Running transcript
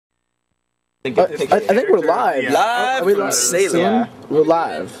I think we're live. Yeah. Live? Are we live? Say that. We're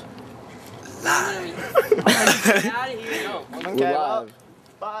live. Live. Get out of here. No. We're live.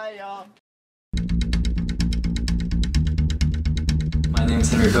 Bye, y'all. My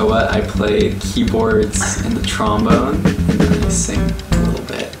name's Henry Coba. I play keyboards and the trombone, and then I sing a little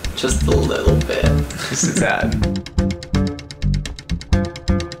bit. Just a little bit. Just a tad.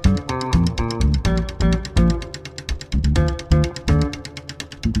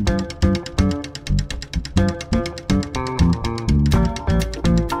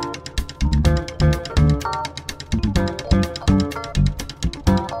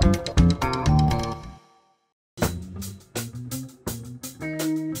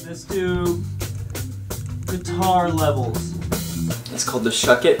 Let's do guitar levels. It's called the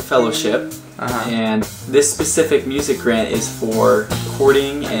Schuchat Fellowship, and this specific music grant is for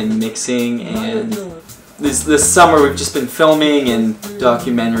recording and mixing, and this summer we've just been filming and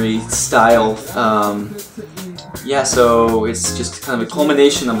documentary style. Yeah, so it's just kind of a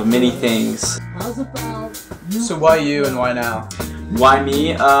culmination of many things. So why you and why now? Why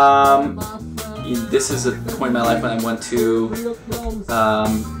me? This is a point in my life when I want to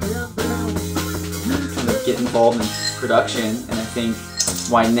kind of get involved in production, and I think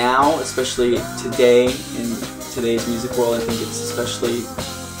why now, especially today in today's music world, I think it's especially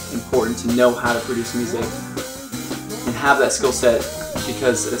important to know how to produce music and have that skill set,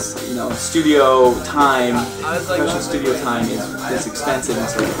 because it's, you know, studio time, professional studio time is expensive, and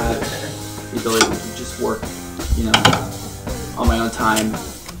so to have the ability to just work, you know, on my own time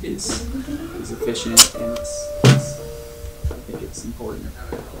is efficient, and I think it's important.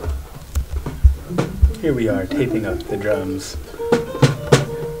 Here we are taping up the drums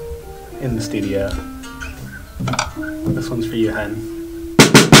in the studio. This one's for you, Hen.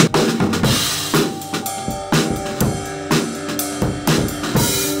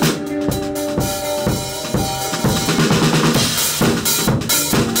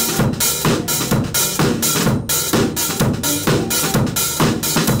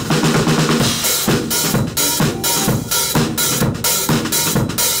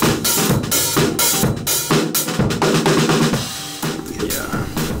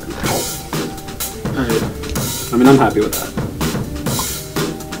 I mean, I'm happy with that.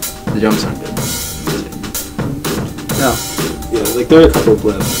 The drums sound good. Yeah, like there are a couple of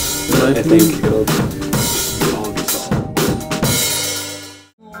blips, but I think it'll all be solid.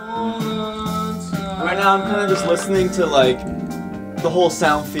 Right now I'm kind of just listening to like the whole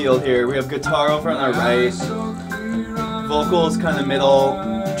sound field here. We have guitar over on our right, vocals kind of middle,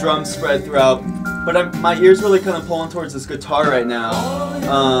 drums spread throughout, but my ear's really kind of pulling towards this guitar right now.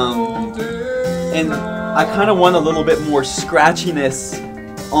 And I kind of want a little bit more scratchiness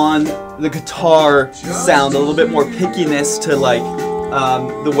on the guitar sound, a little bit more pickiness to like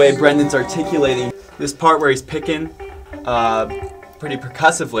the way Brendan's articulating. This part where he's picking pretty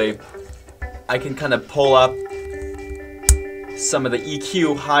percussively, I can kind of pull up some of the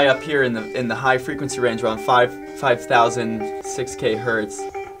EQ high up here in the high frequency range, around 5,000 6K hertz.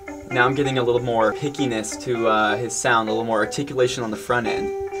 Now I'm getting a little more pickiness to his sound, a little more articulation on the front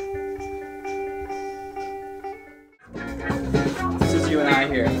end. You and I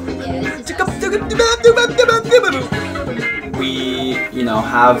here. We, you know,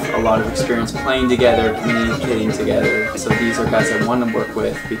 have a lot of experience playing together, communicating together. So these are guys I want to work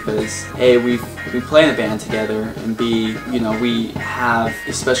with because A, we play in a band together, and B, you know, we have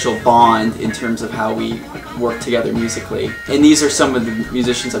a special bond in terms of how we work together musically. And these are some of the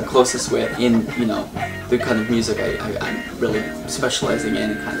musicians I'm closest with in, you know, the kind of music I'm really specializing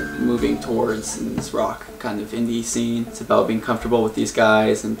in and kind of moving towards in this rock kind of indie scene. It's about being comfortable with these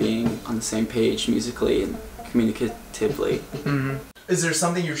guys and being on the same page musically and communicatively. Mm-hmm. Is there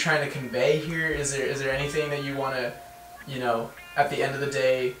something you're trying to convey here? Is there anything that you want to, you know, at the end of the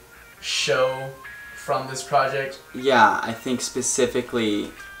day, show from this project? Yeah, I think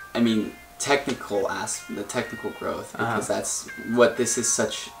specifically, I mean, the technical growth, because that's what this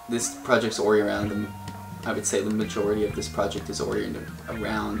project's oriented around, and I would say the majority of this project is oriented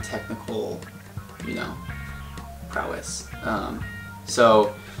around technical, you know, prowess.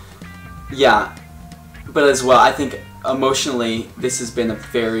 So, yeah, but as well, I think emotionally, this has been a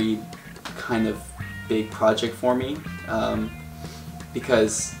very kind of big project for me,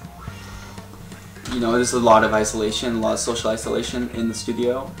 because, you know, there's a lot of isolation, a lot of social isolation in the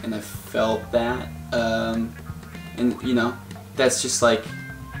studio, and I felt that, and, you know, that's just like,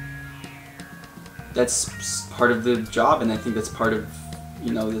 that's part of the job, and I think that's part of,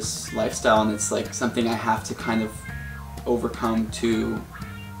 you know, this lifestyle, and it's like something I have to kind of overcome to,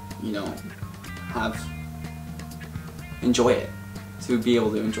 you know, enjoy it, to be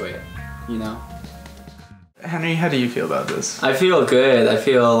able to enjoy it. you know. Henry, how do you feel about this? I feel good. I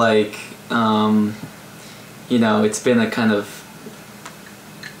feel like, you know, it's been a kind of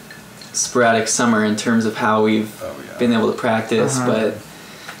sporadic summer in terms of how we've been able to practice, but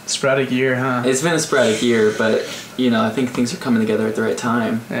Sporadic year, huh? it's been a sporadic year, but, you know, I think things are coming together at the right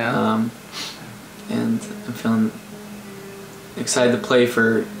time. Yeah. And I'm feeling excited to play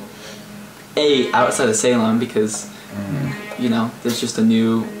for outside of Salem because, you know, there's just a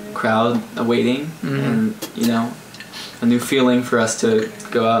new crowd awaiting and, you know, a new feeling for us to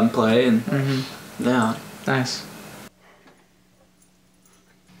go out and play and yeah. Nice.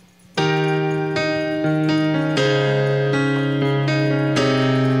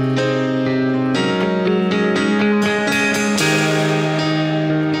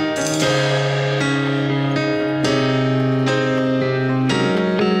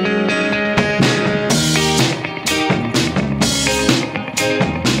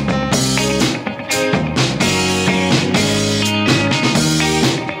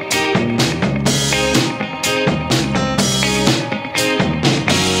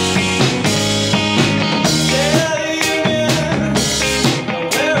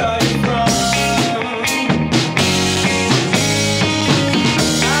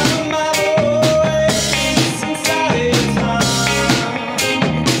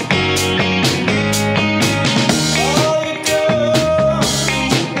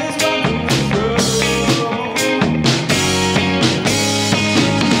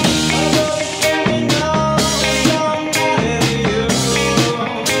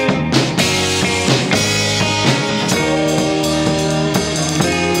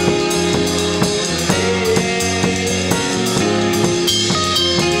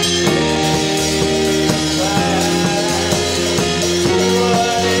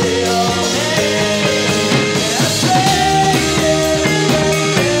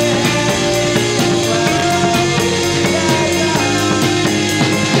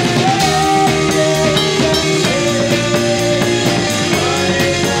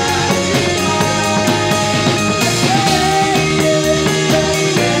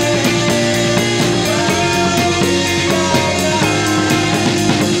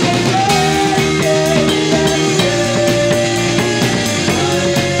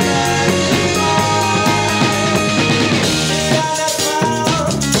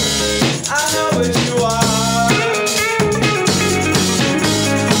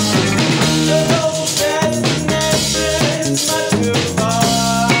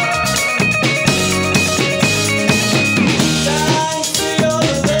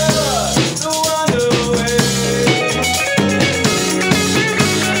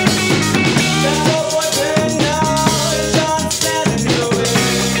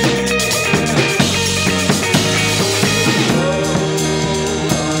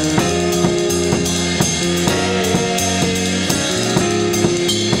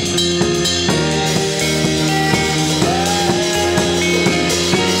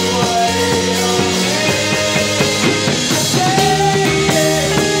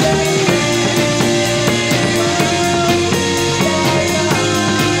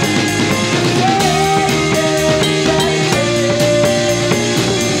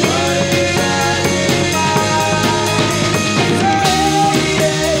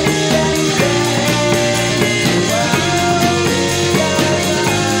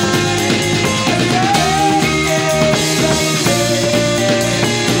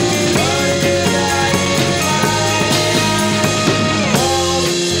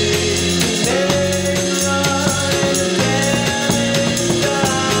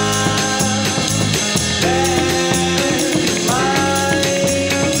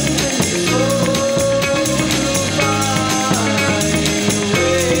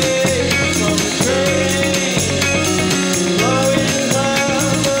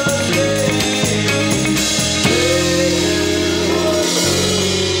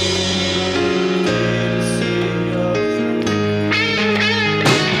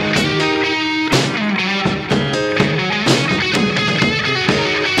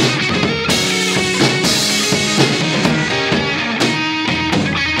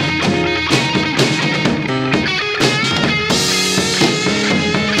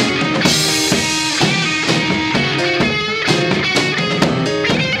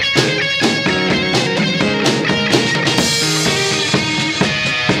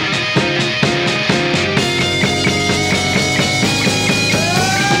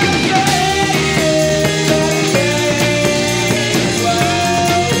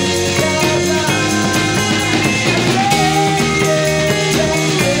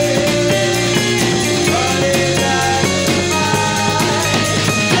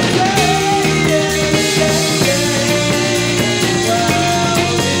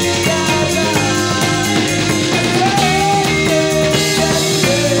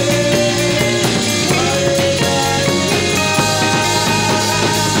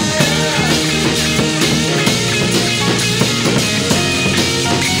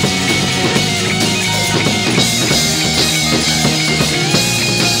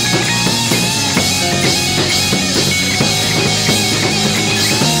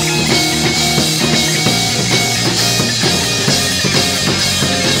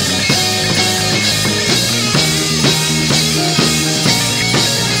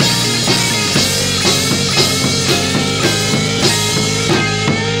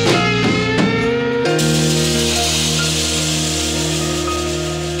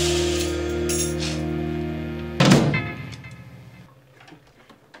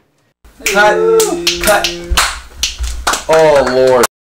 Cut. Cut. Oh Lord.